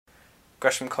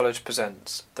Gresham College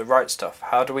presents The Right Stuff,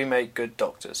 How Do We Make Good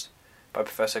Doctors? By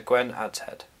Professor Gwen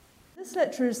Adshead. This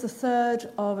lecture is the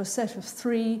third of a set of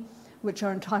three which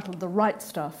are entitled The Right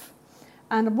Stuff.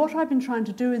 And what I've been trying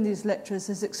to do in these lectures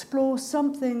is explore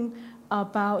something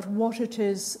about what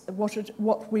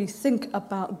we think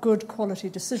about good quality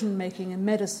decision making in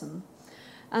medicine.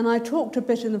 And I talked a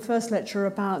bit in the first lecture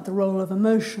about the role of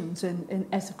emotions in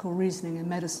ethical reasoning in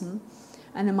medicine.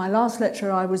 And in my last lecture,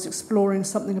 I was exploring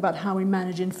something about how we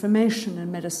manage information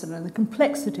in medicine and the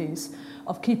complexities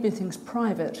of keeping things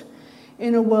private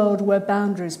in a world where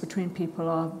boundaries between people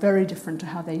are very different to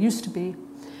how they used to be.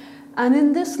 And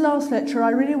in this last lecture, I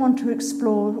really want to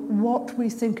explore what we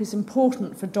think is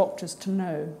important for doctors to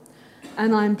know.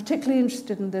 And I'm particularly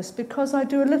interested in this because I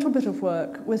do a little bit of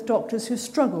work with doctors who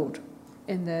struggled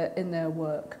in their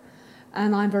work.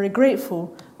 And I'm very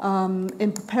grateful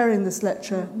in preparing this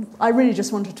lecture. I really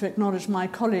just wanted to acknowledge my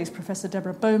colleagues, Professor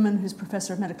Deborah Bowman, who's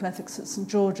Professor of Medical Ethics at St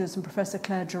George's, and Professor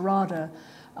Claire Gerada,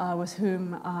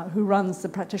 who runs the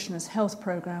Practitioners' Health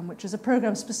Programme, which is a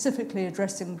programme specifically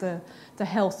addressing the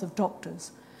health of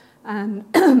doctors. And,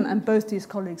 and both these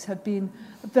colleagues have been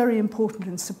very important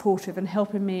and supportive in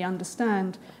helping me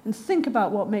understand and think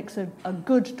about what makes a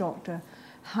good doctor,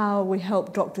 how we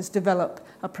help doctors develop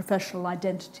a professional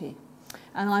identity.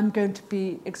 And I'm going to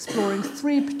be exploring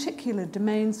three particular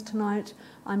domains tonight.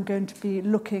 I'm going to be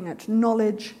looking at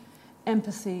knowledge,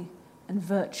 empathy, and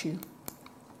virtue.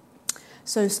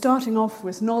 So starting off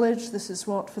with knowledge, this is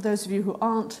what, for those of you who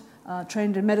aren't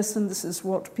trained in medicine, this is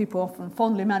what people often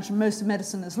fondly imagine most of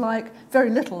medicine is like. Very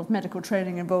little of medical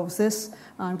training involves this,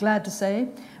 I'm glad to say.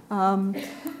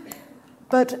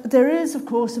 But there is, of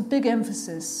course, a big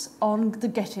emphasis on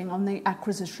the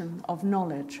acquisition of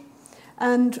knowledge.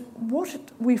 And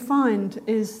what we find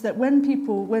is that when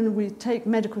we take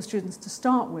medical students to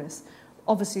start with,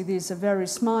 obviously these are very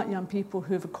smart young people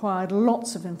who've acquired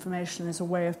lots of information as a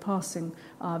way of passing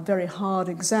very hard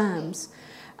exams.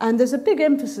 And there's a big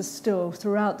emphasis still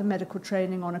throughout the medical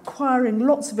training on acquiring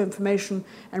lots of information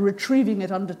and retrieving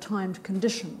it under timed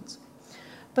conditions.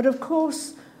 But of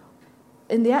course,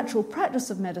 in the actual practice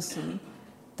of medicine,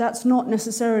 that's not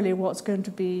necessarily what's going to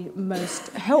be most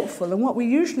helpful. And what we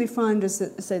usually find is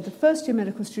that, say, the first-year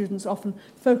medical students often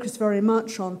focus very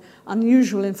much on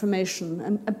unusual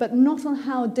information, but not on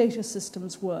how data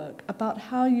systems work, about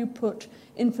how you put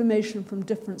information from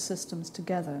different systems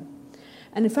together.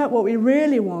 And in fact, what we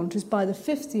really want is by the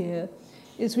fifth year,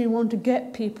 is we want to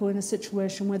get people in a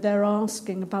situation where they're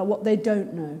asking about what they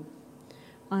don't know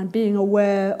and being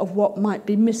aware of what might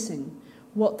be missing.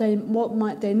 What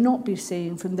might they not be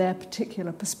seeing from their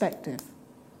particular perspective.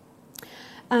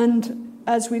 And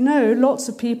as we know, lots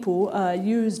of people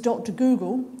use Dr.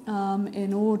 Google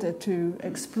in order to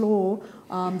explore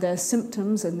their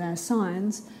symptoms and their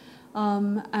signs.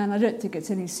 And I don't think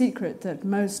it's any secret that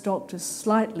most doctors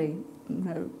feel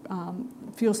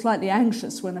slightly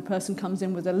anxious when a person comes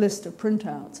in with a list of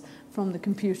printouts from the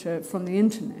computer, from the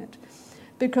internet.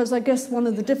 Because I guess one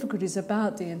of the difficulties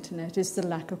about the internet is the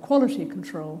lack of quality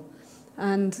control.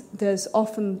 And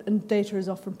data is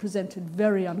often presented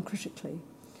very uncritically.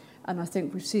 And I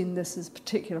think we've seen this as a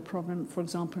particular problem, for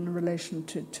example, in relation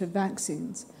to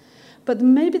vaccines. But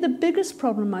maybe the biggest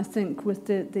problem, I think, with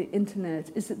the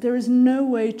internet is that there is no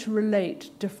way to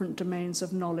relate different domains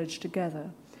of knowledge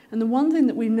together. And the one thing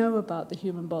that we know about the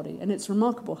human body, and it's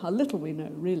remarkable how little we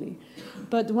know, really,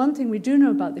 but the one thing we do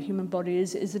know about the human body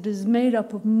is it is made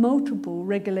up of multiple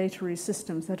regulatory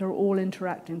systems that are all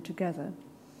interacting together.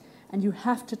 And you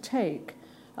have to take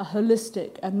a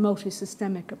holistic and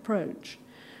multi-systemic approach.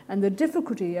 And the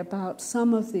difficulty about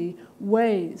some of the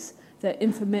ways that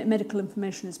medical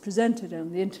information is presented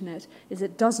on the internet is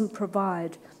it doesn't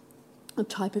provide a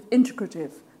type of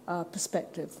integrative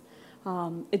perspective.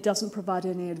 It doesn't provide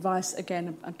any advice,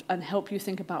 again, and help you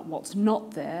think about what's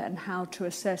not there and how to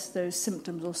assess those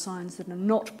symptoms or signs that are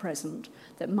not present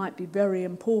that might be very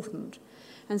important.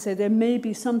 And so there may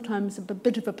be sometimes a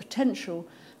bit of a potential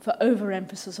for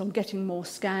overemphasis on getting more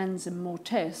scans and more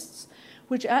tests,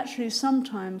 which actually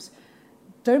sometimes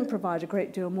don't provide a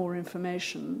great deal more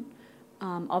information,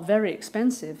 are very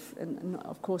expensive. And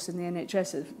of course, in the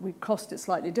NHS, we cost it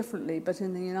slightly differently, but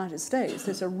in the United States,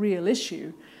 there's a real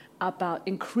issue about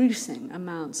increasing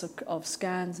amounts of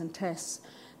scans and tests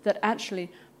that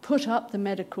actually put up the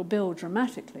medical bill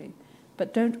dramatically,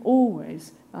 but don't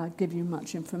always give you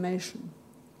much information.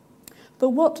 But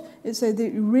what is that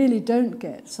you really don't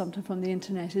get sometimes from the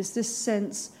internet is this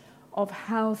sense of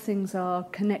how things are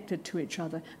connected to each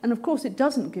other. And of course, it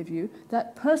doesn't give you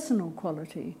that personal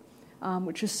quality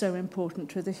which is so important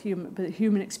to the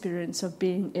human experience of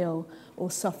being ill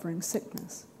or suffering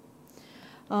sickness.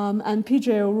 And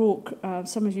P.J. O'Rourke,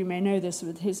 some of you may know this,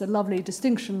 with his lovely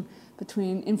distinction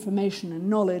between information and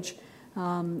knowledge.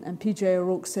 And P.J.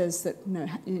 O'Rourke says that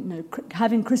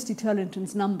having Christy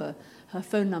Turlington's number, her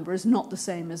phone number, is not the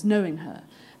same as knowing her.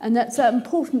 And that's an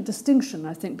important distinction,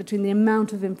 I think, between the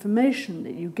amount of information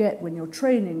that you get when you're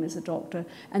training as a doctor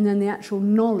and then the actual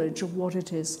knowledge of what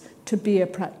it is to be a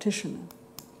practitioner.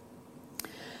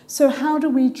 So how do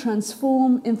we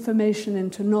transform information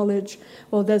into knowledge?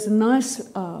 Well, there's a nice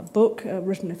book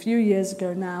written a few years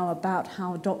ago now about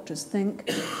how doctors think.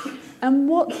 And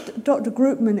what Dr.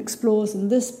 Groopman explores in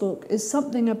this book is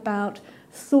something about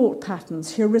thought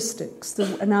patterns, heuristics,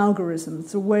 and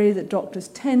algorithms, the way that doctors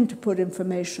tend to put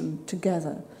information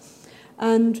together.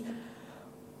 And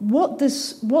what their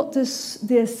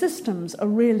systems are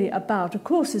really about, of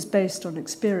course, is based on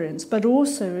experience, but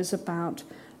also is about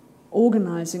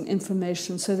organizing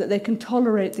information so that they can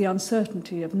tolerate the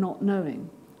uncertainty of not knowing.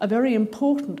 A very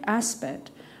important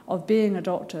aspect of being a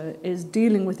doctor is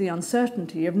dealing with the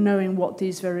uncertainty of knowing what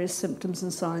these various symptoms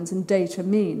and signs and data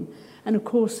mean. And of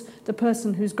course, the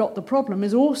person who's got the problem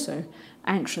is also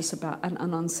anxious about and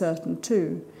uncertain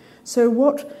too. So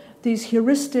what these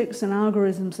heuristics and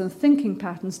algorithms and thinking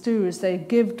patterns do is they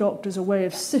give doctors a way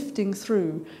of sifting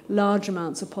through large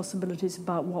amounts of possibilities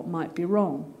about what might be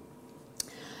wrong.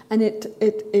 And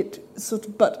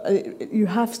you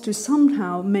have to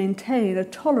somehow maintain a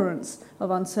tolerance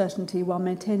of uncertainty while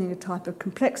maintaining a type of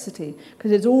complexity,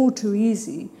 because it's all too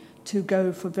easy to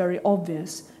go for very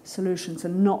obvious solutions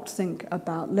and not think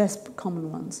about less common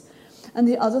ones. And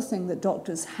the other thing that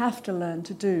doctors have to learn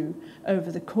to do over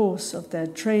the course of their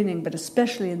training, but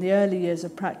especially in the early years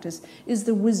of practice, is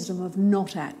the wisdom of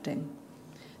not acting.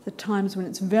 The times when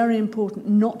it's very important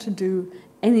not to do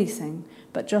anything,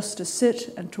 but just to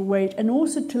sit and to wait, and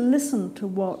also to listen to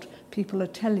what people are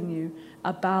telling you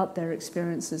about their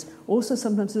experiences. Also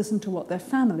sometimes listen to what their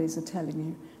families are telling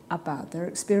you about their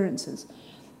experiences.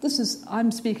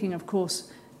 I'm speaking, of course,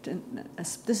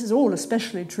 this is all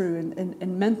especially true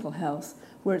in mental health,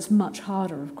 where it's much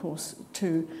harder, of course,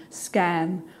 to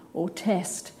scan or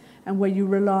test, and where you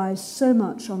rely so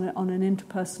much on an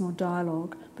interpersonal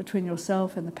dialogue between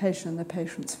yourself and the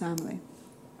patient's family.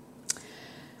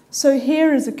 So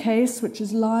here is a case which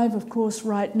is live, of course,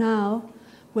 right now,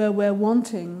 where we're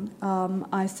wanting,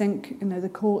 I think, the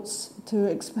courts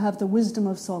to have the wisdom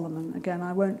of Solomon. Again,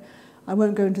 I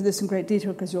won't go into this in great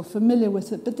detail because you're familiar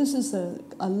with it, but this is a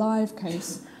live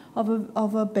case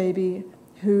of a baby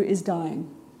who is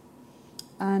dying.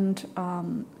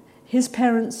 And his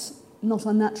parents, not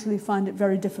unnaturally, find it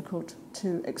very difficult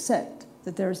to accept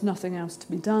that there is nothing else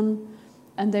to be done,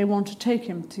 and they want to take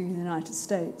him to the United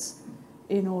States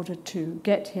in order to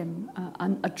get him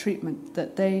a treatment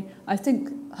that they, I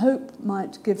think, hope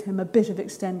might give him a bit of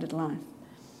extended life.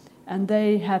 And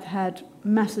they have had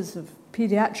masses of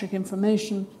pediatric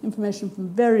information from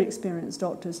very experienced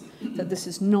doctors that this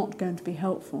is not going to be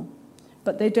helpful.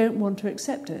 But they don't want to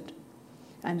accept it.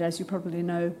 And as you probably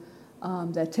know,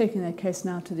 they're taking their case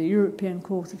now to the European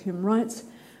Court of Human Rights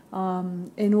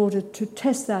in order to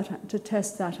test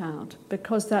that out,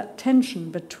 because that tension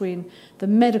between the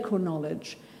medical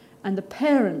knowledge and the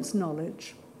parents'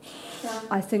 knowledge,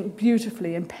 I think,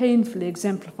 beautifully and painfully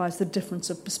exemplifies the difference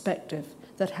of perspective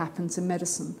that happens in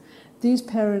medicine. These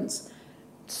parents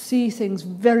see things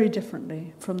very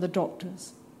differently from the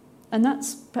doctors, and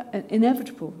that's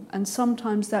inevitable. And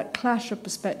sometimes that clash of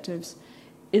perspectives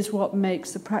is what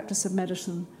makes the practice of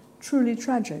medicine truly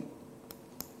tragic.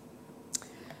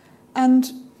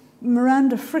 And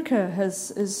Miranda Fricker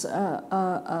is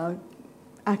an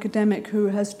academic who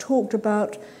has talked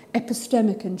about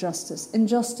epistemic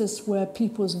injustice where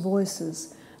people's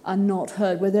voices are not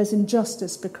heard, where there's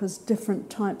injustice because different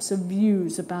types of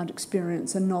views about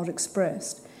experience are not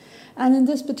expressed. And in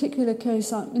this particular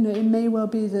case, it may well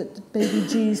be that baby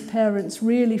G's parents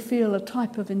really feel a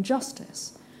type of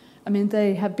injustice. I mean,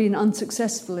 they have been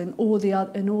unsuccessful in all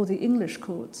the English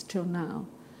courts till now.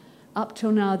 Up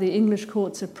till now, the English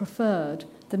courts have preferred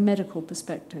the medical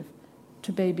perspective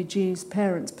to baby G's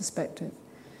parents' perspective.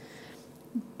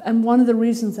 And one of the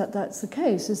reasons that that's the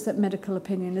case is that medical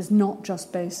opinion is not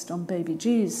just based on baby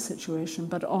G's situation,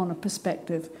 but on a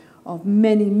perspective of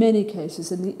many, many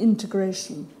cases and the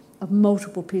integration of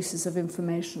multiple pieces of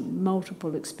information,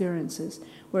 multiple experiences,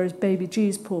 whereas baby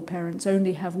G's poor parents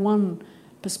only have one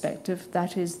perspective,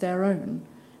 that is their own,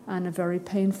 and a very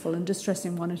painful and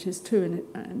distressing one it is too.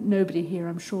 And nobody here,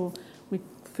 I'm sure,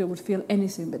 would feel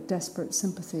anything but desperate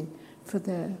sympathy for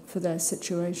their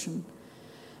situation.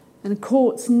 And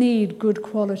courts need good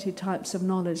quality types of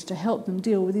knowledge to help them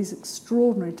deal with these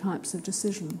extraordinary types of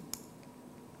decision.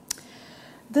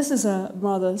 This is a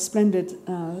rather splendid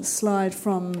slide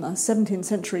from a 17th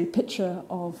century picture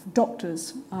of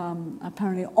doctors,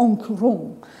 apparently en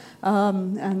courant.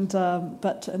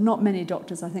 But not many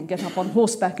doctors, I think, get up on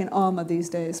horseback in armour these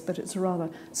days, but it's a rather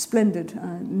splendid,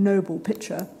 noble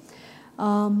picture.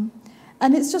 And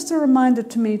it's just a reminder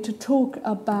to me to talk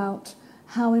about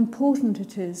how important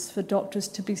it is for doctors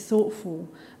to be thoughtful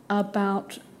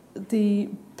about the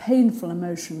painful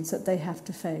emotions that they have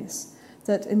to face.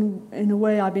 That in a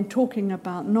way I've been talking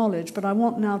about knowledge, but I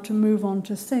want now to move on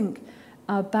to think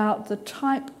about the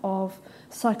type of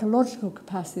psychological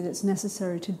capacity that's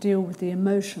necessary to deal with the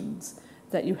emotions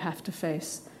that you have to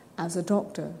face as a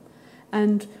doctor.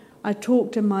 And I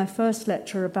talked in my first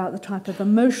lecture about the type of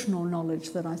emotional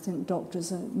knowledge that I think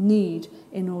doctors need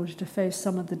in order to face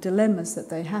some of the dilemmas that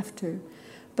they have to.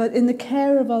 But in the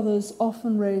care of others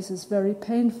often raises very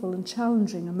painful and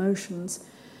challenging emotions.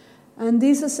 And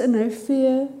these are,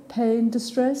 fear, pain,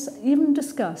 distress, even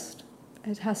disgust,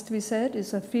 it has to be said,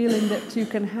 is a feeling that you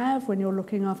can have when you're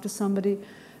looking after somebody.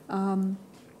 And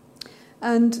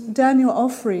Daniel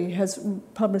Offrey has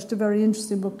published a very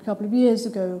interesting book a couple of years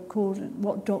ago called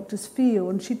What Doctors Feel,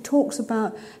 and she talks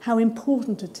about how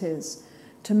important it is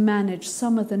to manage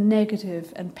some of the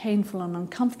negative and painful and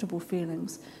uncomfortable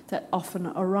feelings that often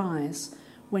arise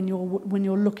when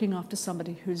you're looking after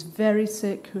somebody who's very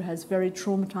sick, who has very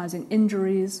traumatizing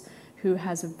injuries, who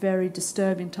has a very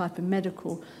disturbing type of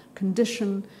medical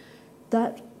condition.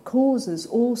 That causes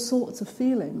all sorts of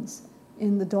feelings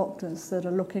in the doctors that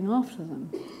are looking after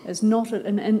them. It's not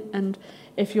and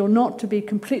if you're not to be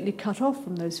completely cut off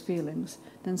from those feelings,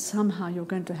 then somehow you're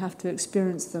going to have to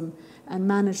experience them and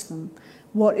manage them.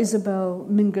 What Isabel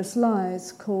Mingus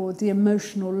Leys called the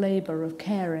emotional labour of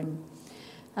caring.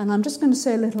 And I'm just going to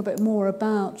say a little bit more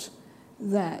about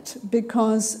that,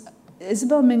 because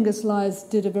Isabel Mingus Leys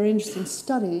did a very interesting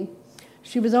study.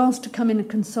 She was asked to come in and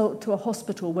consult to a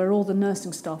hospital where all the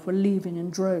nursing staff were leaving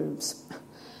in droves.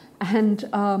 And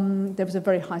there was a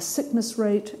very high sickness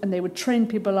rate, and they would train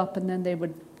people up and then they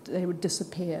would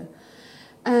disappear.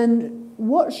 And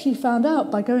what she found out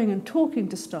by going and talking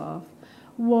to staff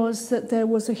was that there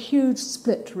was a huge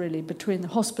split, really, between the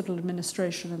hospital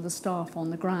administration and the staff on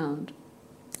the ground.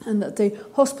 And that the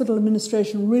hospital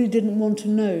administration really didn't want to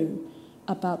know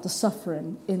about the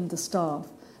suffering in the staff.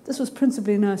 This was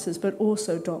principally nurses, but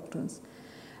also doctors.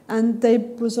 And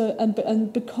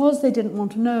because they didn't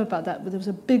want to know about that, there was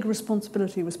a big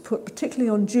responsibility was put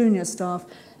particularly on junior staff,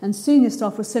 and senior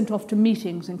staff were sent off to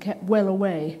meetings and kept well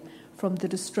away from the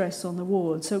distress on the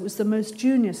ward. So it was the most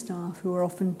junior staff who were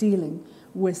often dealing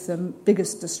with the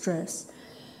biggest distress.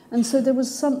 And so there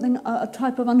was a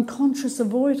type of unconscious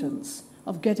avoidance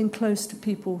of getting close to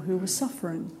people who were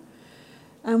suffering.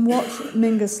 And what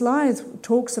Mingus Leys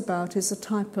talks about is a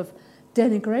type of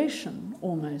denigration,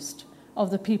 almost,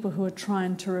 of the people who are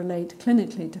trying to relate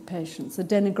clinically to patients, the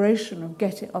denigration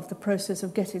of the process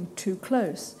of getting too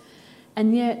close.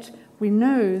 And yet we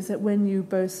know that when you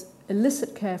both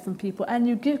elicit care from people and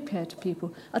you give care to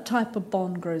people, a type of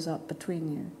bond grows up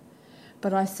between you.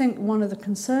 But I think one of the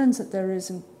concerns that there is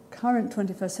in current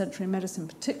 21st century medicine,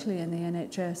 particularly in the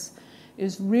NHS,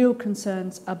 is real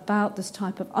concerns about this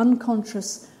type of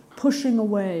unconscious pushing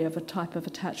away of a type of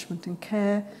attachment and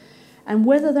care, and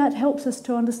whether that helps us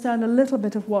to understand a little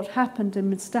bit of what happened in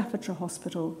Mid Staffordshire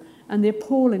Hospital and the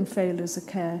appalling failures of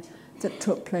care that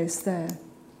took place there.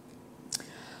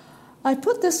 I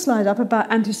put this slide up about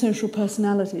antisocial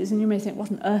personalities, and you may think, what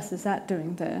on earth is that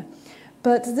doing there?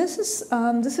 But this is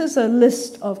a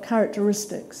list of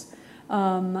characteristics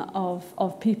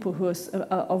of people who are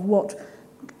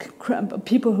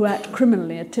people who act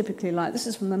criminally are typically like. This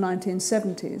is from the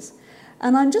 1970s.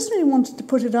 And I just really wanted to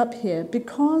put it up here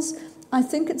because I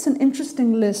think it's an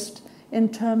interesting list in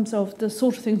terms of the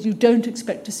sort of things you don't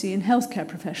expect to see in healthcare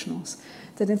professionals.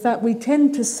 That in fact we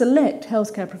tend to select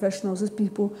healthcare professionals as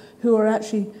people who are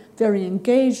actually very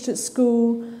engaged at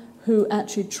school, who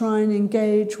actually try and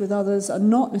engage with others, are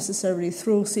not necessarily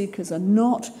thrill seekers, are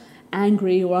not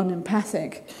angry or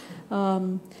unempathic,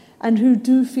 and who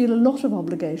do feel a lot of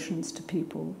obligations to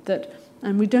people.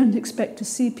 And we don't expect to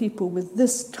see people with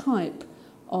this type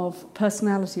of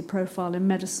personality profile in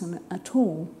medicine at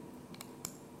all.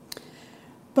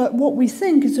 But what we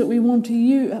think is that we want to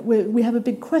we have a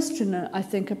big question, I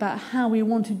think, about how we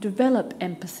want to develop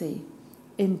empathy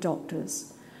in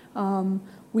doctors. How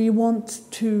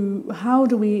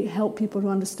do we help people to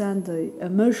understand the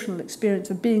emotional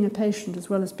experience of being a patient as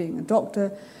well as being a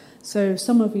doctor? So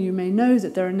some of you may know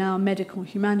that there are now medical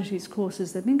humanities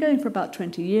courses. They've been going for about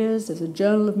 20 years. There's a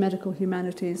Journal of Medical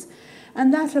Humanities.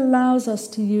 And that allows us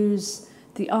to use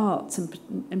the arts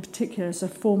in particular as a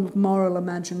form of moral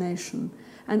imagination,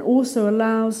 and also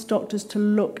allows doctors to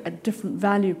look at different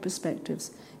value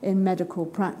perspectives in medical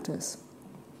practice.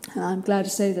 And I'm glad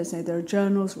to say there are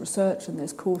journals, research, and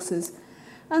there's courses.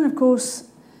 And of course,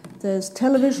 there's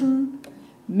television,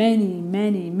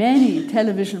 many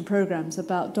television programs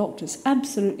about doctors.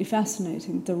 Absolutely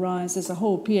fascinating. The rise, there's a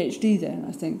whole PhD there,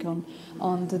 I think,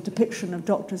 on the depiction of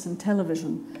doctors in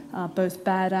television, both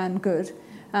bad and good.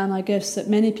 And I guess that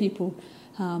many people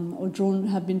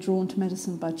have been drawn to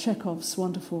medicine by Chekhov's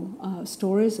wonderful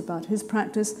stories about his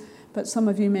practice. But some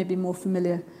of you may be more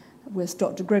familiar with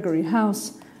Dr. Gregory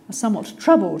House, a somewhat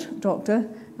troubled doctor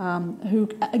who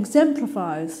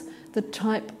exemplifies the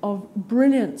type of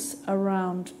brilliance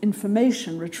around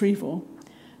information retrieval,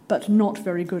 but not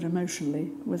very good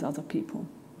emotionally with other people.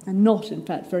 And not, in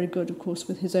fact, very good, of course,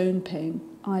 with his own pain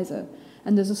either.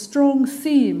 And there's a strong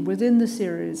theme within the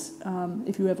series,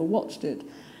 if you ever watched it,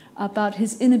 about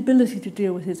his inability to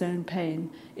deal with his own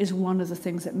pain is one of the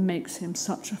things that makes him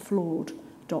such a flawed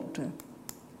doctor.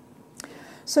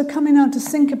 So coming out to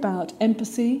think about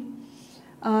empathy,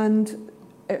 and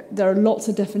there are lots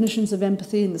of definitions of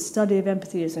empathy, and the study of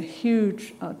empathy is a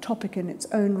huge topic in its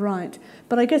own right.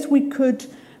 But I guess we could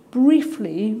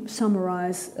briefly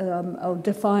summarize or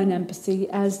define empathy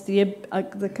as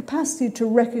the capacity to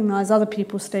recognize other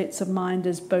people's states of mind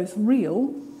as both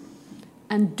real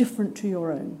and different to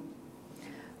your own.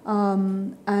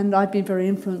 And I've been very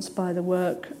influenced by the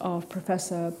work of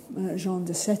Professor Jean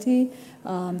Desetti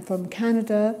from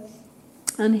Canada.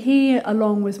 And he,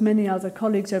 along with many other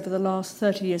colleagues over the last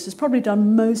 30 years, has probably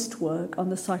done most work on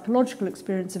the psychological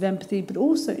experience of empathy, but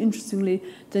also, interestingly,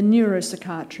 the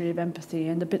neuropsychiatry of empathy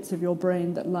and the bits of your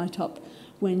brain that light up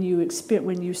when you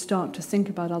start to think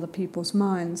about other people's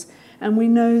minds. And we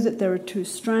know that there are two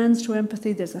strands to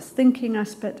empathy. There's a thinking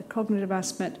aspect, a cognitive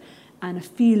aspect, and a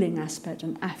feeling aspect,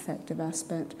 an affective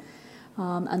aspect.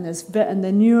 And the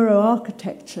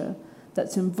neuroarchitecture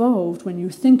that's involved when you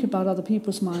think about other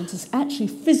people's minds is actually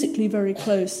physically very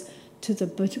close to the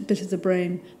bit of the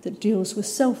brain that deals with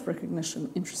self-recognition,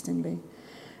 interestingly.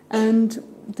 And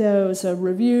there was a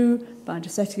review by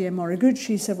Desetti and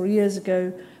Moriguchi several years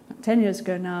ago, 10 years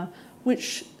ago now,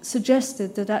 which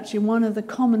suggested that actually one of the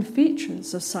common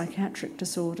features of psychiatric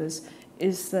disorders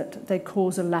is that they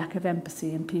cause a lack of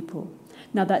empathy in people.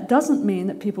 Now, that doesn't mean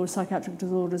that people with psychiatric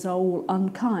disorders are all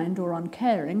unkind or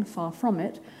uncaring, far from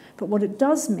it. But what it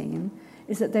does mean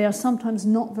is that they are sometimes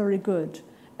not very good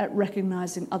at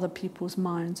recognizing other people's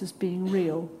minds as being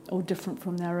real or different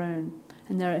from their own.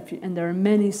 And there are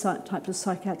many types of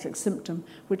psychiatric symptom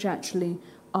which actually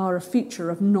are a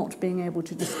feature of not being able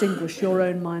to distinguish your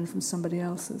own mind from somebody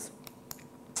else's.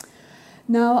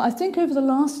 Now, I think over the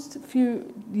last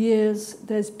few years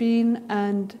there's been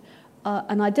an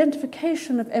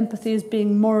identification of empathy as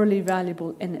being morally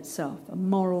valuable in itself, a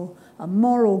moral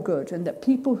good, and that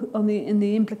people, in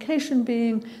the implication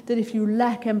being that if you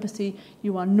lack empathy,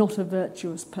 you are not a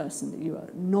virtuous person, that you are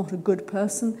not a good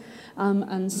person.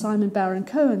 And Simon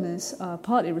Baron-Cohen is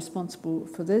partly responsible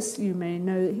for this. You may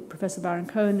know Professor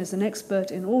Baron-Cohen is an expert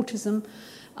in autism,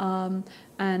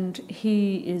 and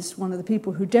he is one of the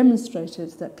people who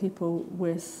demonstrated that people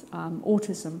with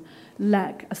autism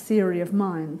lack a theory of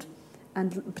mind,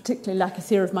 and particularly lack a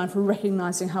theory of mind for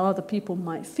recognizing how other people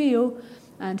might feel.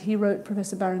 And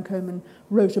Professor Baron-Cohen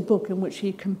wrote a book in which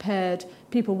he compared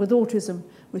people with autism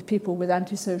with people with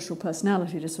antisocial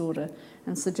personality disorder,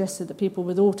 and suggested that people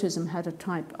with autism had a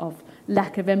type of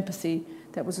lack of empathy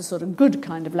that was a sort of good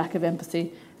kind of lack of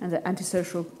empathy, and that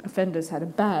antisocial offenders had a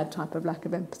bad type of lack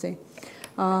of empathy.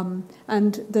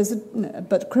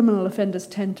 But criminal offenders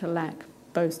tend to lack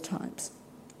both types.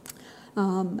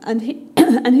 And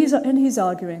he's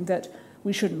arguing that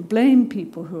we shouldn't blame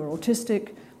people who are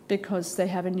autistic because they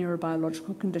have a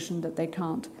neurobiological condition that they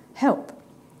can't help.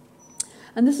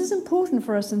 And this is important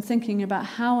for us in thinking about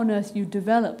how on earth you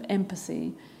develop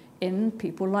empathy in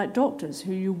people like doctors, if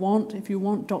you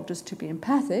want doctors to be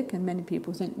empathic, and many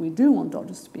people think we do want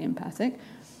doctors to be empathic,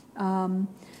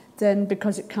 then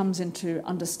because it comes into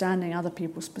understanding other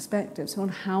people's perspectives. So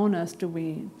how on earth do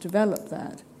we develop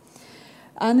that?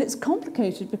 And it's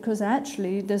complicated because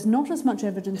actually there's not as much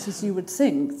evidence as you would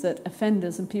think that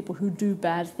offenders and people who do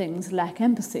bad things lack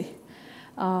empathy.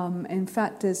 In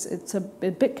fact, it's a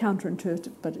bit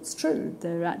counterintuitive, but it's true.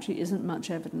 There actually isn't much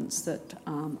evidence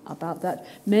about that.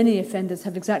 Many offenders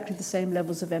have exactly the same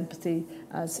levels of empathy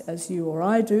as you or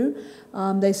I do.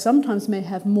 They sometimes may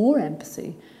have more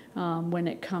empathy when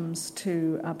it comes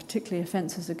to particularly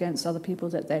offences against other people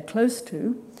that they're close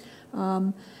to.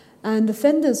 And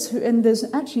there's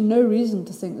actually no reason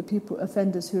to think that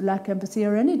offenders who lack empathy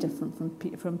are any different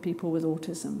from people with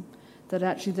autism. That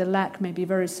actually the lack may be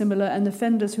very similar, and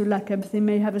offenders who lack empathy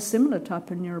may have a similar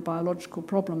type of neurobiological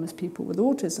problem as people with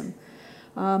autism.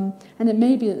 And it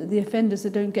may be that the offenders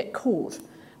that don't get caught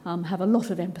have a lot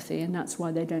of empathy, and that's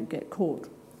why they don't get caught.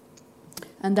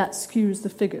 And that skews the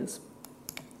figures.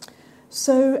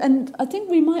 So, and I think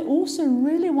we might also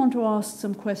really want to ask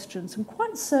some questions, some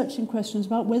quite searching questions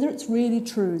about whether it's really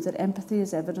true that empathy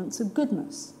is evidence of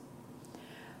goodness.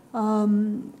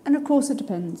 And of course it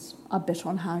depends a bit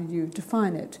on how you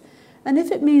define it. And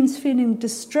if it means feeling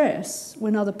distress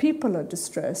when other people are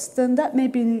distressed, then that may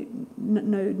be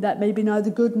neither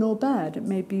good nor bad. It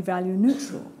may be value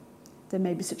neutral. There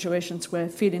may be situations where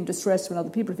feeling distress when other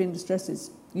people are feeling distress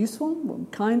is useful, or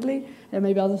kindly. There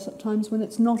may be other times when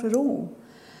it's not at all.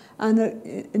 And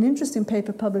an interesting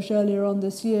paper published earlier on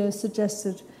this year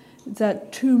suggested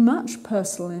that too much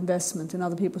personal investment in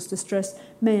other people's distress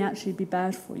may actually be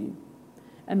bad for you,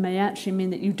 and may actually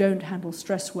mean that you don't handle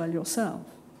stress well yourself.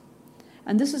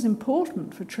 And this is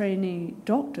important for trainee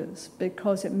doctors,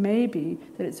 because it may be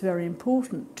that it's very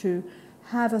important to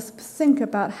have a think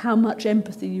about how much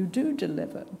empathy you do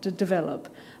develop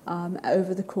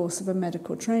over the course of a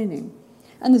medical training.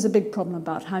 And there's a big problem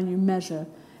about how you measure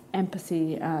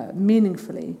empathy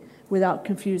meaningfully without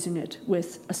confusing it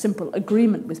with a simple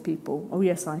agreement with people. Oh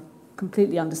yes, I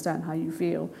completely understand how you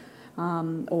feel.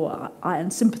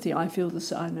 And sympathy, I feel the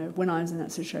same. I know when I was in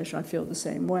that situation, I feel the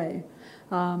same way.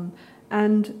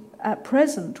 And at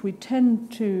present, we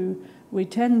tend to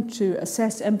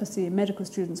assess empathy in medical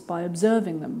students by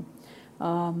observing them.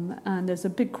 And there's a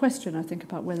big question, I think,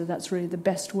 about whether that's really the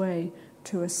best way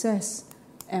to assess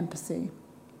empathy.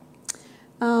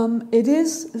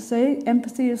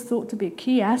 Empathy is thought to be a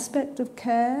key aspect of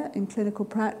care in clinical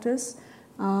practice.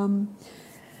 And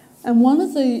one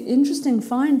of the interesting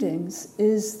findings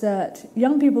is that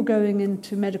young people going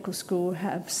into medical school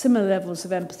have similar levels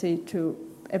of empathy to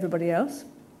everybody else.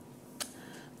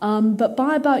 But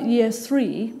by about year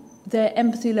 3, their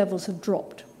empathy levels have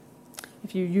dropped.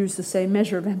 If you use the same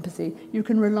measure of empathy, you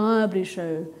can reliably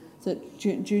show that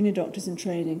junior doctors in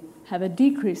training have a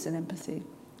decrease in empathy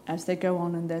as they go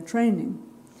on in their training.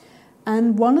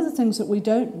 And one of the things that we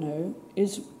don't know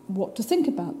is what to think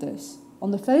about this.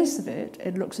 On the face of it,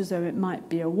 it looks as though it might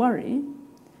be a worry,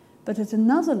 but at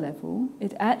another level,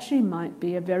 it actually might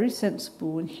be a very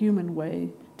sensible and human way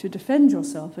to defend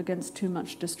yourself against too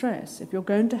much distress. If you're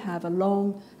going to have a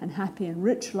long and happy and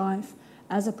rich life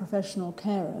as a professional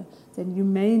carer, then you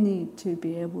may need to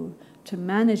be able to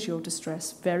manage your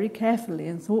distress very carefully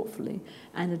and thoughtfully,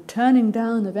 and a turning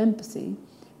down of empathy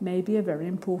may be a very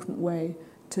important way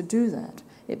to do that.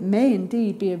 It may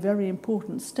indeed be a very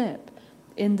important step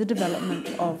in the development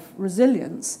of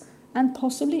resilience and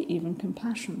possibly even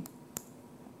compassion.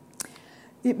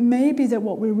 It may be that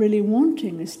what we're really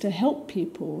wanting is to help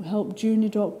people, help junior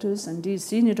doctors and indeed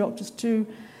senior doctors to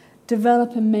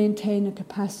develop and maintain a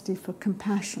capacity for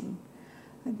compassion,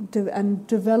 and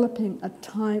developing a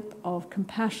type of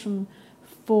compassion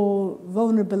for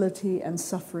vulnerability and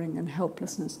suffering and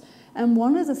helplessness. And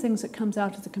one of the things that comes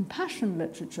out of the compassion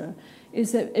literature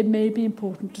is that it may be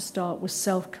important to start with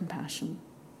self-compassion.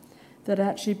 That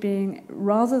actually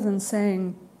rather than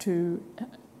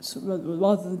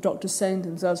doctors saying to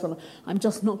themselves, well, I'm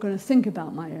just not going to think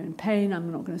about my own pain,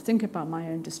 I'm not going to think about my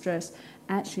own distress,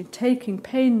 actually taking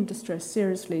pain and distress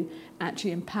seriously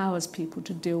actually empowers people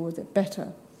to deal with it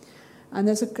better. And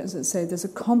there's a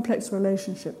complex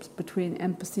relationship between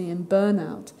empathy and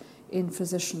burnout in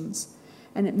physicians.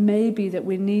 And it may be that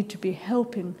we need to be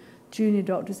helping junior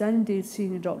doctors and indeed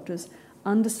senior doctors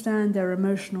understand their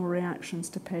emotional reactions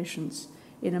to patients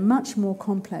in a much more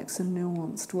complex and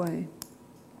nuanced way.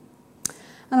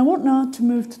 And I want now to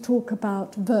move to talk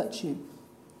about virtue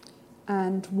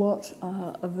and what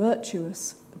a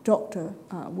virtuous doctor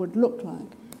would look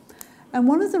like. And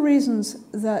one of the reasons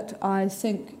that I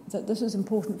think that this is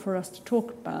important for us to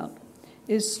talk about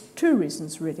is 2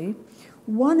 reasons, really.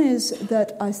 One is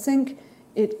that I think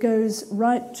it goes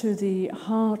right to the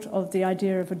heart of the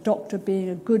idea of a doctor being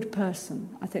a good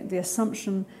person. I think the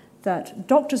assumption that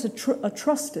doctors are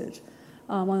trusted,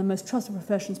 one of the most trusted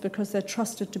professions, because they're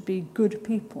trusted to be good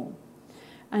people.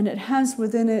 And it has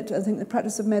within it, I think the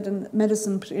practice of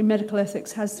medicine, particularly medical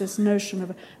ethics, has this notion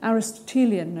of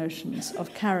Aristotelian notions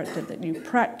of character, that you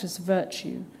practice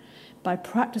virtue. By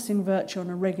practicing virtue on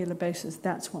a regular basis,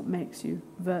 that's what makes you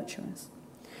virtuous.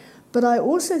 But I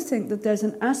also think that there's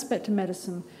an aspect of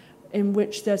medicine in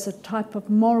which there's a type of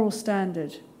moral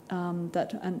standard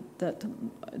that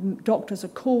doctors are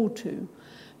called to,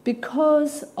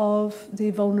 because of the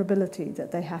vulnerability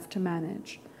that they have to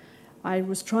manage. I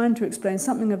was trying to explain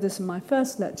something of this in my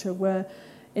first lecture, where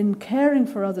in caring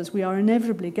for others, we are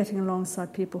inevitably getting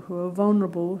alongside people who are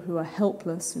vulnerable, who are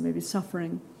helpless, who may be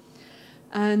suffering.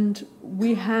 And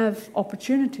we have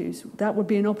opportunities. That would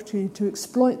be an opportunity to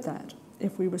exploit that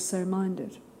if we were so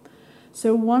minded.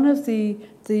 So one of the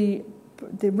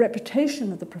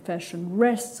reputation of the profession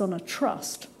rests on a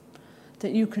trust,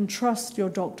 that you can trust your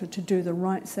doctor to do the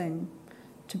right thing,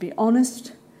 to be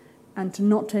honest, and to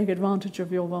not take advantage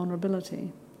of your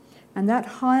vulnerability. And that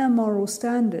higher moral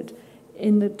standard,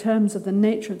 in the terms of the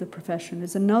nature of the profession,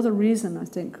 is another reason, I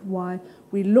think, why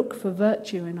we look for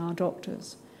virtue in our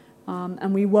doctors.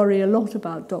 And we worry a lot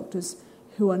about doctors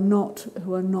who are not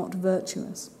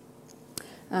virtuous.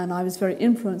 And I was very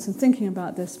influenced in thinking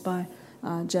about this by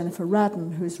Jennifer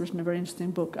Radden, who's written a very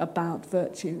interesting book about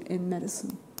virtue in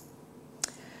medicine.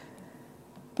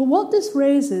 But what this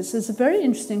raises is a very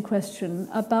interesting question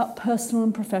about personal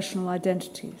and professional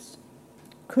identities.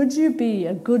 Could you be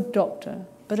a good doctor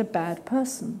but a bad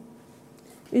person?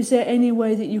 Is there any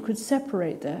way that you could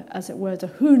separate as it were, the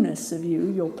who-ness of you,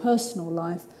 your personal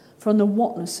life, from the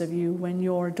what-ness of you when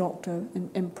you're a doctor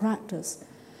in practice?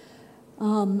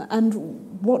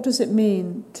 And what does it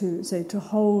mean to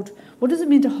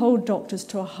hold doctors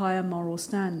to a higher moral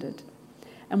standard?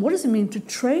 And what does it mean to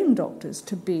train doctors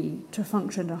to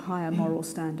function at a higher moral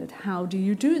standard? How do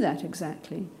you do that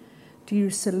exactly? Do you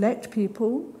select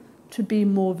people to be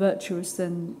more virtuous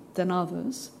than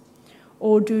others?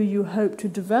 Or do you hope to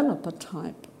develop a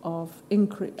type of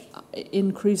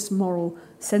increased moral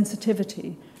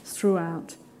sensitivity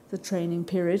throughout the training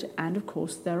period and, of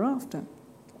course, thereafter?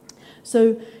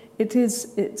 So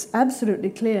it's absolutely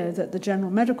clear that the General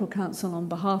Medical Council, on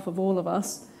behalf of all of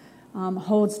us,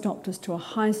 holds doctors to a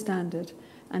high standard,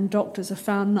 and doctors are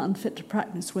found unfit to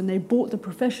practice when they brought the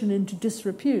profession into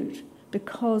disrepute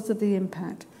because of the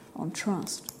impact on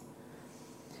trust.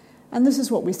 And this is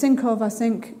what we think of, I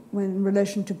think, when in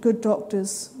relation to good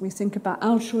doctors. We think about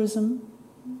altruism,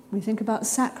 we think about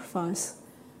sacrifice,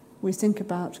 we think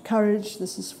about courage.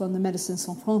 This is from the Médecins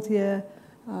Sans Frontières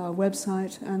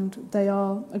website, and they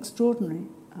are extraordinary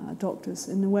doctors,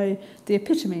 in the way, the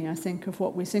epitome, I think, of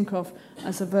what we think of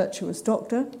as a virtuous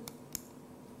doctor.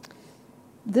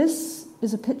 This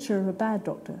is a picture of a bad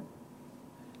doctor.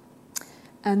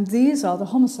 And these are the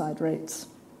homicide rates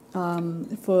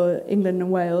for England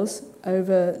and Wales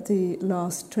over the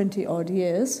last 20-odd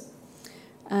years.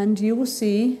 And you will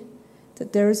see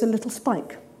that there is a little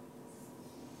spike.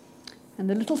 And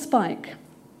the little spike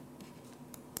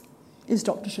is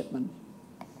Dr. Shipman.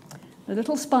 The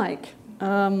little spike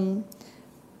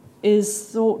is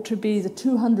thought to be the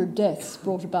 200 deaths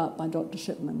brought about by Dr.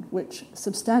 Shipman, which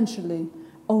substantially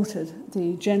altered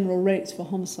the general rates for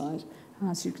homicide.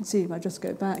 As you can see, if I just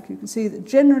go back, you can see that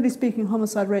generally speaking,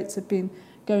 homicide rates have been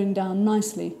going down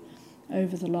nicely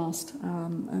over the last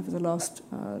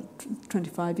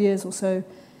 25 years or so.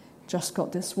 Just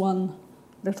got this one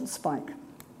little spike.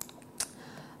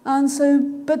 And so,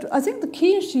 but I think the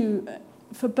key issue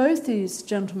for both these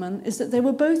gentlemen is that they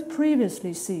were both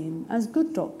previously seen as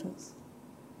good doctors.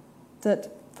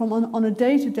 That on a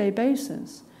day-to-day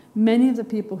basis, many of the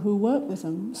people who worked with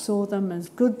them saw them as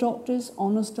good doctors,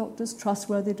 honest doctors,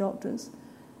 trustworthy doctors.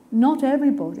 Not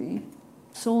everybody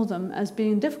saw them as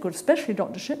being difficult, especially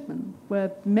Dr. Shipman,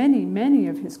 where many, many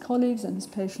of his colleagues and his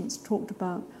patients talked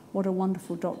about what a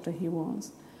wonderful doctor he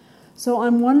was. So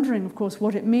I'm wondering, of course,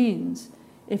 what it means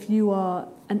if you are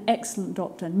an excellent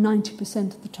doctor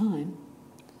 90% of the time,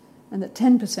 and that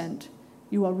 10%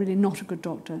 you are really not a good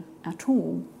doctor at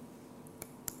all.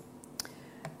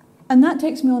 And that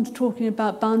takes me on to talking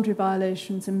about boundary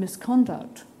violations and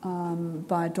misconduct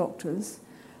by doctors.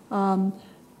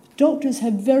 Doctors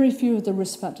have very few of the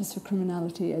risk factors for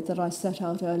criminality that I set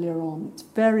out earlier on. It's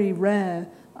very rare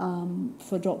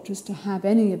for doctors to have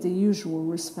any of the usual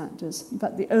risk factors. In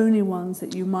fact, the only ones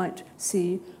that you might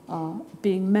see are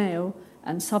being male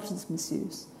and substance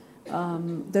misuse.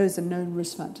 Those are known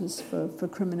risk factors for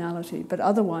criminality. But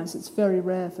otherwise, it's very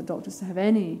rare for doctors to have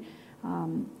any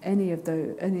of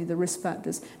the risk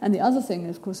factors. And the other thing,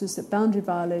 of course, is that boundary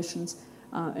violations,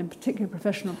 in particular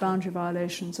professional boundary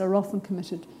violations, are often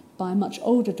committed by much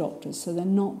older doctors, so they're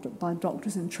not by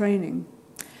doctors in training.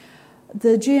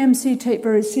 The GMC take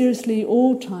very seriously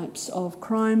all types of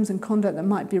crimes and conduct that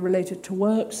might be related to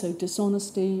work, so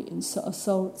dishonesty,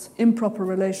 assaults, improper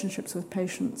relationships with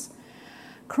patients.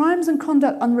 Crimes and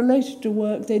conduct unrelated to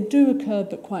work, they do occur,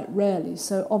 but quite rarely.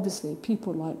 So obviously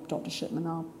people like Dr. Shipman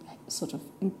are sort of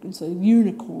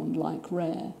unicorn-like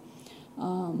rare.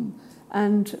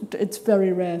 And it's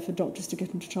very rare for doctors to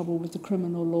get into trouble with the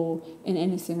criminal law in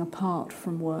anything apart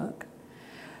from work.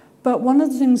 But one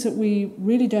of the things that we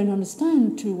really don't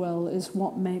understand too well is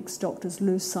what makes doctors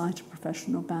lose sight of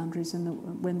professional boundaries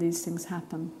when these things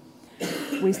happen.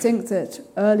 We think that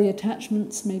early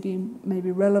attachments may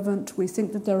be relevant. We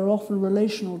think that there are often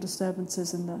relational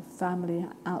disturbances in the family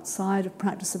outside of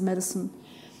practice of medicine.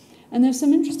 And there's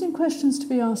some interesting questions to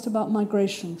be asked about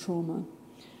migration trauma,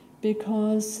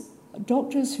 because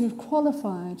doctors who've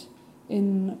qualified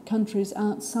in countries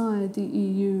outside the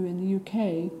EU and the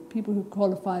UK, people who've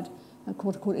qualified,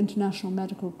 what are called international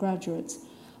medical graduates,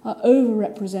 are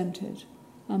overrepresented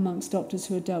amongst doctors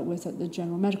who are dealt with at the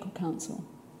General Medical Council.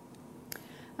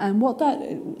 And what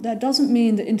that doesn't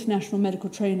mean that international medical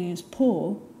training is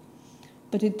poor,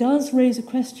 but it does raise a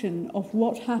question of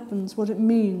what happens, what it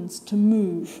means to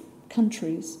move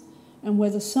countries, and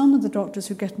whether some of the doctors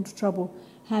who get into trouble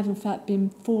have in fact been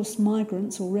forced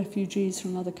migrants or refugees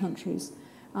from other countries,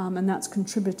 and that's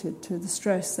contributed to the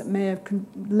stress that may have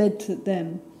led to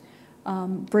them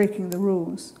breaking the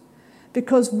rules.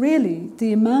 Because really,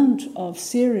 the amount of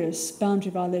serious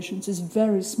boundary violations is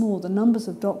very small. The numbers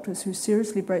of doctors who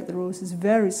seriously break the rules is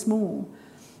very small.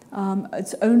 There are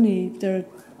only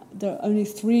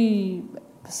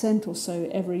 3% or so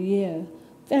every year.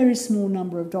 Very small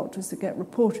number of doctors that get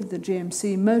reported to the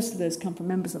GMC. Most of those come from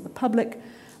members of the public.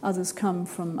 Others come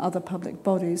from other public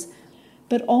bodies.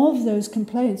 But of those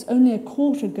complaints, only a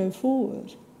quarter go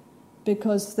forward,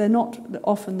 because they're not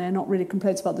really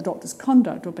complaints about the doctor's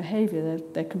conduct or behaviour.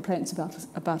 They're complaints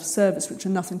about a service which are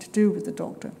nothing to do with the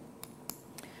doctor.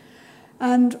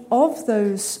 And of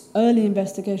those early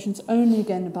investigations, only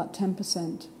again about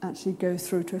 10% actually go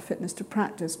through to a fitness to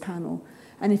practice panel.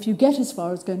 And if you get as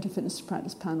far as going to fitness to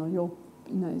practice panel,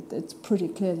 it's pretty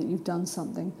clear that you've done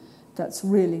something that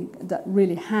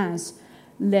really has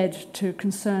led to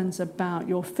concerns about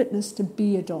your fitness to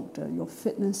be a doctor, your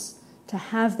fitness to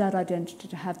have that identity,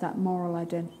 to have that moral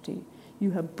identity.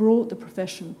 You have brought the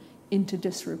profession into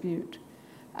disrepute.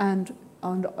 And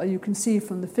you can see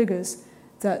from the figures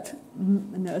that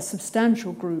a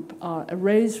substantial group are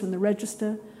erased from the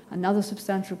register, another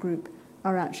substantial group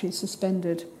are actually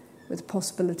suspended with the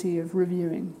possibility of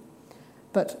reviewing.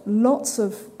 But lots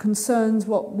of concerns,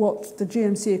 what the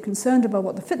GMC are concerned about,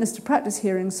 what the fitness to practice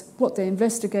hearings, what they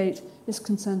investigate, is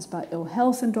concerns about ill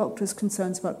health in doctors,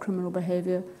 concerns about criminal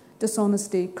behaviour,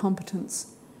 dishonesty,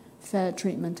 competence, fair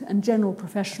treatment, and general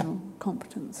professional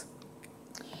competence.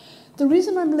 The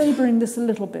reason I'm labouring this a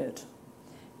little bit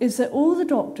is that all the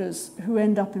doctors who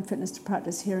end up in fitness to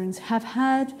practice hearings have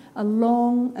had a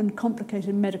long and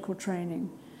complicated medical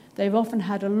training. They've often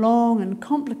had a long and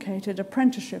complicated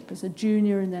apprenticeship as a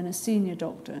junior and then a senior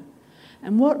doctor.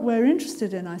 And what we're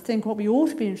interested in, I think, what we ought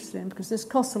to be interested in, because this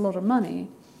costs a lot of money,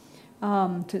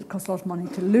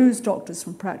 to lose doctors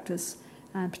from practice,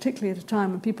 and particularly at a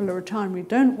time when people are retiring, we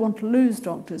don't want to lose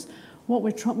doctors. What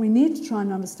we need to try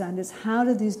and understand is, how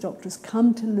do these doctors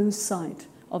come to lose sight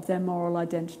of their moral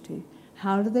identity?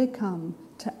 How do they come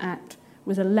to act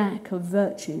with a lack of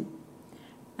virtue?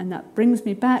 And that brings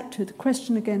me back to the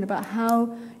question again about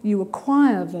how you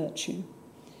acquire virtue.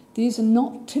 These are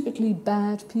not typically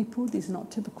bad people. These are not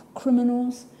typical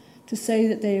criminals. To say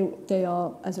that they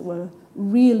are, as it were,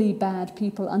 really bad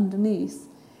people underneath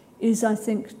is, I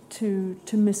think, to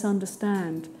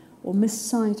misunderstand or miss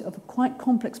sight of a quite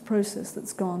complex process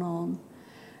that's gone on.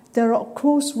 There are, of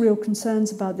course, real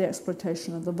concerns about the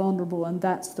exploitation of the vulnerable, and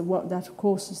that, of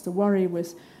course, is the worry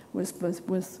with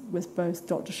both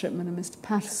Dr. Shipman and Mr.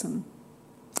 Patterson.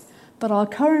 But our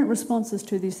current responses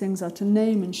to these things are to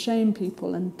name and shame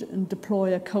people and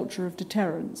deploy a culture of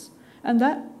deterrence. And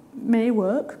that may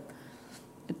work.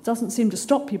 It doesn't seem to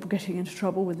stop people getting into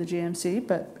trouble with the GMC,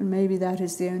 but maybe that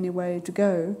is the only way to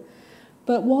go.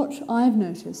 But what I've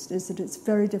noticed is that it's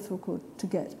very difficult to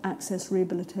get access,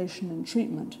 rehabilitation and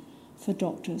treatment for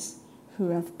doctors who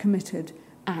have committed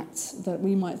acts that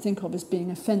we might think of as being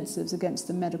offences against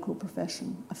the medical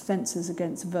profession, offences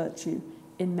against virtue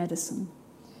in medicine.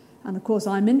 And of course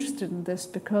I'm interested in this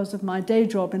because of my day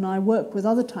job, and I work with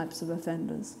other types of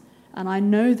offenders, and I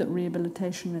know that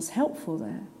rehabilitation is helpful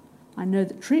there. I know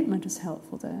that treatment is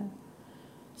helpful there.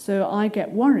 So I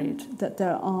get worried that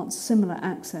there aren't similar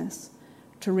access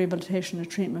to rehabilitation and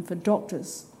treatment for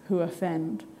doctors who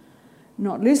offend.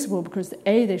 Not least of all because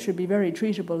A, they should be very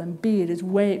treatable, and B, it is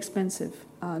way expensive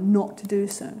not to do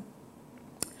so.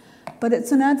 But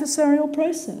it's an adversarial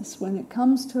process. When it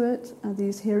comes to it,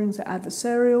 these hearings are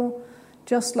adversarial,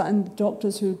 just like, and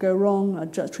doctors who go wrong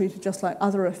are treated just like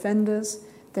other offenders.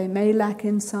 They may lack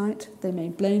insight, they may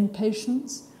blame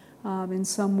patients in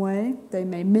some way, they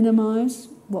may minimise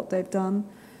what they've done.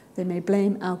 They may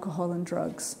blame alcohol and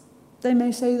drugs. They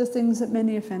may say the things that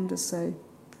many offenders say.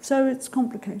 So it's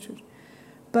complicated.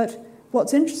 But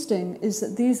what's interesting is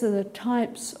that these are the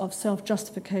types of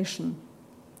self-justification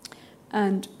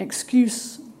and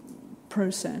excuse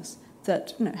process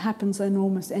that happens in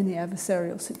almost any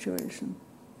adversarial situation.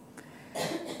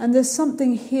 And there's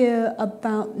something here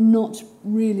about not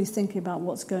really thinking about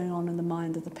what's going on in the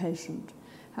mind of the patient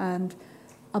and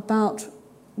about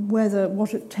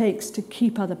what it takes to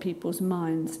keep other people's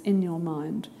minds in your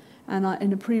mind. And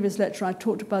in a previous lecture I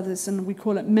talked about this, and we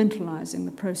call it mentalizing,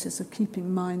 the process of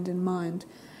keeping mind in mind.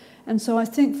 And so I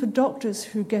think for doctors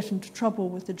who get into trouble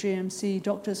with the GMC,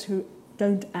 doctors who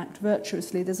don't act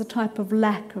virtuously, there's a type of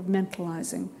lack of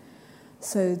mentalizing.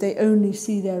 So they only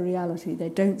see their reality. They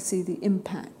don't see the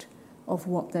impact of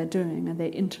what they're doing, and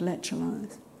they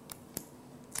intellectualize.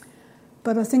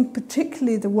 But I think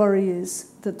particularly the worry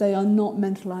is that they are not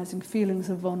mentalizing feelings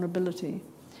of vulnerability.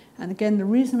 And again, the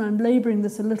reason I'm labouring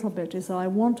this a little bit is that I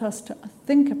want us to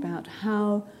think about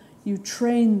how you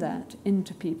train that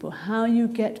into people, how you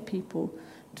get people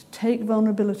to take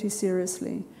vulnerability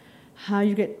seriously, how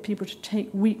you get people to take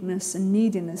weakness and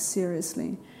neediness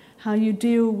seriously, how you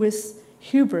deal with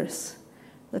hubris,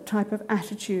 the type of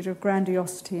attitude of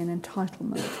grandiosity and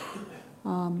entitlement.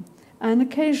 And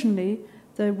occasionally,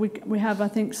 we have, I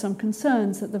think, some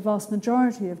concerns that the vast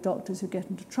majority of doctors who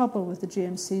get into trouble with the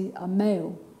GMC are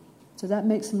male. So that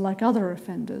makes them like other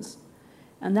offenders.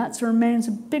 And that remains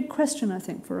a big question, I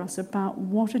think, for us about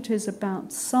what it is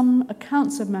about some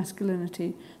accounts of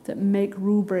masculinity that make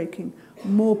rule-breaking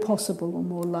more possible or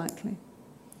more likely.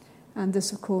 And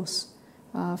this, of course,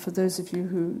 for those of you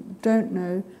who don't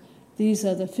know, these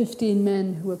are the 15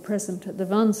 men who were present at the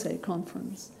Wannsee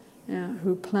conference,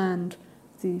 who planned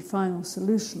the final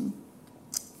solution.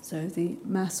 So the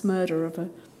mass murder of a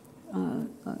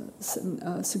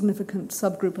significant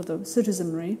subgroup of the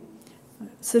citizenry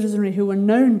who were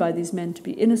known by these men to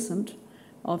be innocent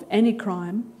of any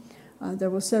crime. There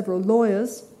were several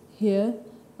lawyers here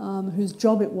whose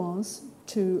job it was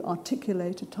to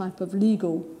articulate a type of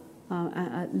legal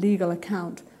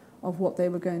account of what they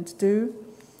were going to do.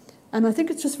 And I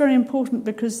think it's just very important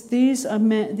because these are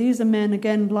men,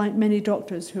 again, like many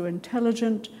doctors, who are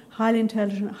intelligent,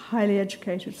 highly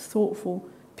educated, thoughtful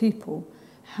people.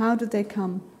 How did they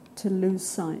come to lose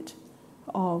sight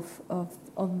of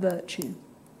virtue?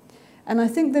 And I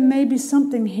think there may be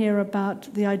something here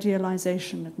about the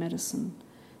idealization of medicine,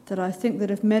 that I think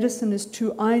that if medicine is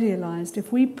too idealized,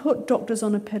 if we put doctors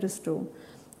on a pedestal,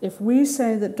 if we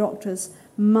say that doctors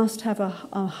must have a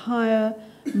higher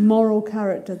moral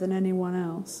character than anyone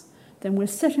else, then we're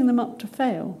setting them up to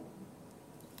fail.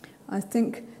 I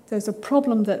think there's a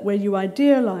problem that where you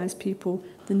idealize people,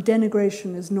 then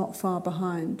denigration is not far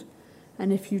behind.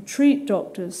 And if you treat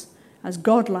doctors as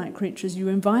godlike creatures, you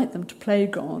invite them to play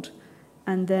God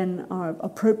and then are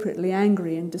appropriately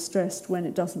angry and distressed when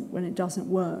it doesn't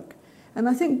work. And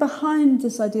I think behind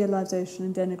this idealization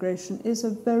and denigration is a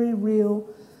very real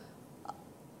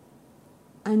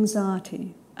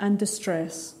anxiety and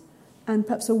distress, and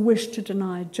perhaps a wish to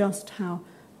deny just how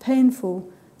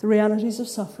painful the realities of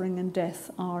suffering and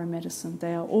death are in medicine.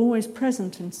 They are always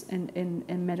present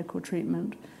in medical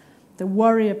treatment. The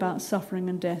worry about suffering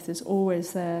and death is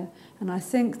always there, and I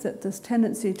think that this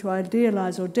tendency to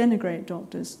idealize or denigrate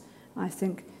doctors, I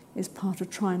think, is part of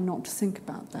trying not to think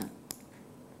about that.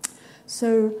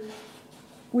 So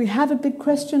we have a big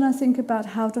question, I think, about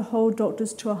how to hold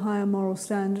doctors to a higher moral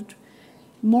standard.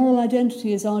 Moral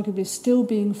identity is arguably still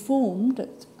being formed,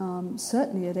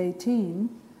 certainly at 18,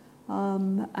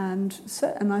 and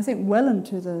I think well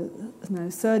into the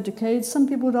third decade. Some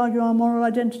people would argue our moral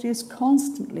identity is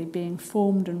constantly being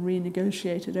formed and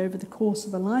renegotiated over the course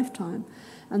of a lifetime,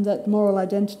 and that moral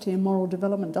identity and moral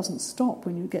development doesn't stop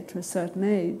when you get to a certain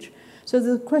age. So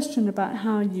the question about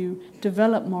how you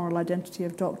develop moral identity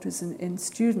of doctors in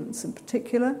students in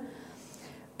particular,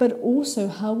 but also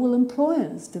how will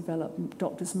employers develop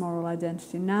doctors' moral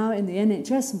identity? Now in the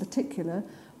NHS in particular,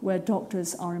 where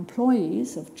doctors are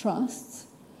employees of trusts,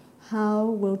 how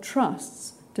will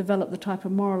trusts develop the type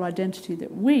of moral identity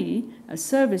that we, as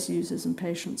service users and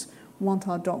patients, want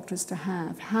our doctors to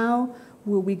have? How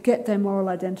will we get their moral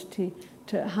identity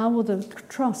how will the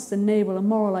trusts enable a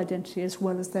moral identity as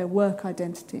well as their work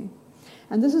identity?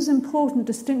 And this is an important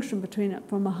distinction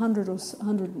from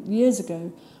 100 years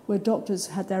ago, where doctors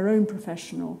had their own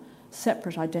professional,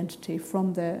 separate identity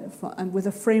and with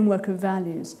a framework of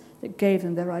values that gave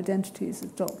them their identities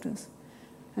as doctors.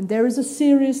 And there is a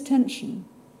serious tension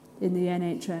in the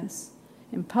NHS.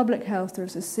 In public health,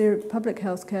 public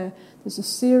health care, there's a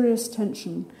serious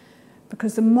tension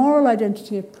because the moral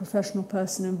identity of a professional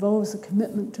person involves a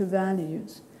commitment to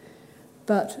values.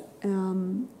 But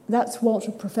that's what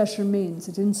a profession means.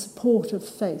 It's in support of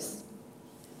faith,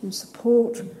 in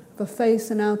support of a faith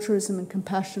and altruism and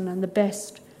compassion and the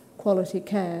best quality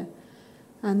care.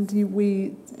 And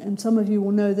some of you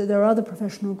will know that there are other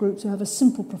professional groups who have a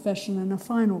simple profession and a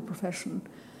final profession.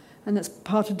 And that's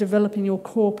part of developing your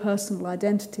core personal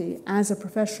identity as a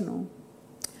professional.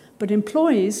 But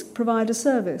employees provide a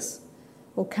service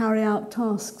or carry out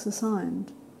tasks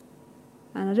assigned.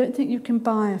 And I don't think you can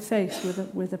buy a faith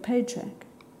with a paycheck.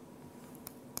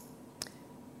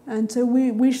 And so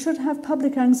we should have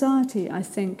public anxiety, I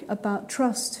think, about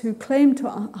trusts who claim to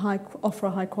offer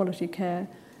high-quality care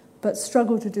but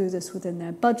struggle to do this within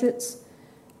their budgets,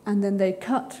 and then they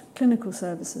cut clinical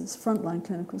services, frontline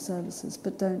clinical services,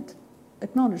 but don't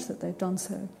acknowledge that they've done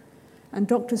so. And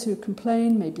doctors who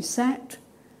complain may be sacked,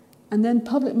 and then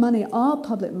public money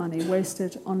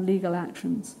wasted on legal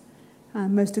actions.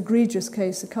 Most egregious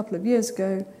case a couple of years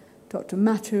ago, Dr.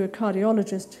 Matu, a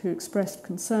cardiologist who expressed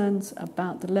concerns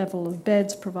about the level of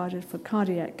beds provided for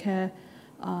cardiac care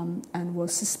and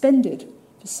was suspended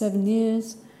for 7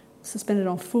 years, suspended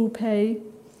on full pay,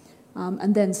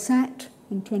 and then sacked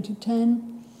in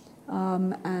 2010.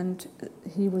 And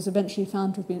he was eventually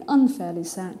found to have been unfairly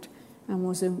sacked and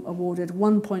was awarded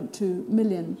 £1.2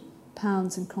 million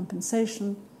in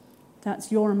compensation.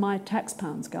 That's your and my tax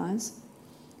pounds, guys,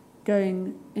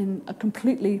 going in a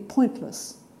completely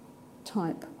pointless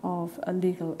type of a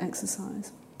legal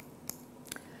exercise.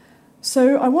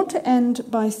 So I want to end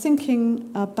by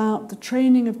thinking about the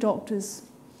training of doctors,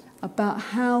 about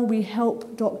how we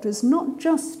help doctors, not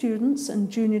just students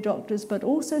and junior doctors, but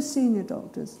also senior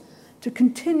doctors, to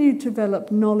continue to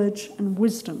develop knowledge and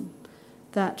wisdom,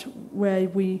 that where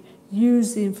we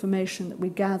use the information that we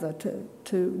gather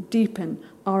to deepen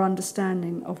our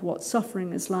understanding of what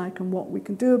suffering is like and what we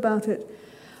can do about it.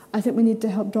 I think we need to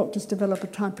help doctors develop a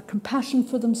type of compassion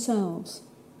for themselves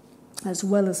as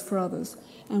well as for others,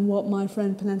 and what my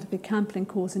friend Penelope Campling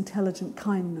calls intelligent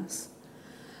kindness.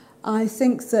 I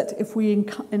think that if we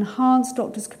enhance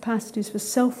doctors' capacities for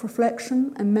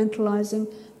self-reflection and mentalising,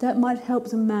 that might help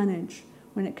them manage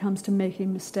when it comes to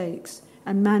making mistakes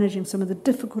and managing some of the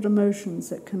difficult emotions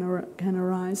that can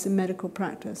arise in medical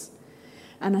practice.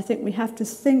 And I think we have to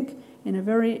think in a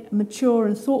very mature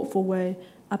and thoughtful way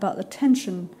about the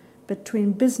tension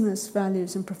between business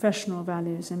values and professional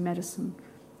values in medicine,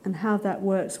 and how that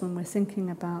works when we're thinking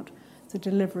about the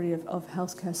delivery of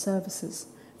healthcare services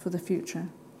for the future.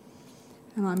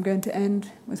 And I'm going to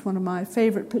end with one of my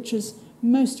favourite pictures,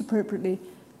 most appropriately,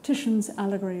 Titian's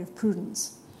Allegory of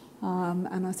Prudence.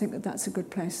 And I think that that's a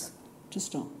good place to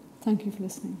stop. Thank you for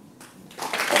listening.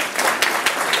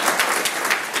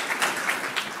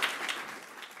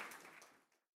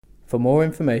 For more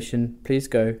information, please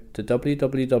go to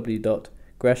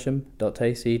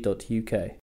www.gresham.ac.uk.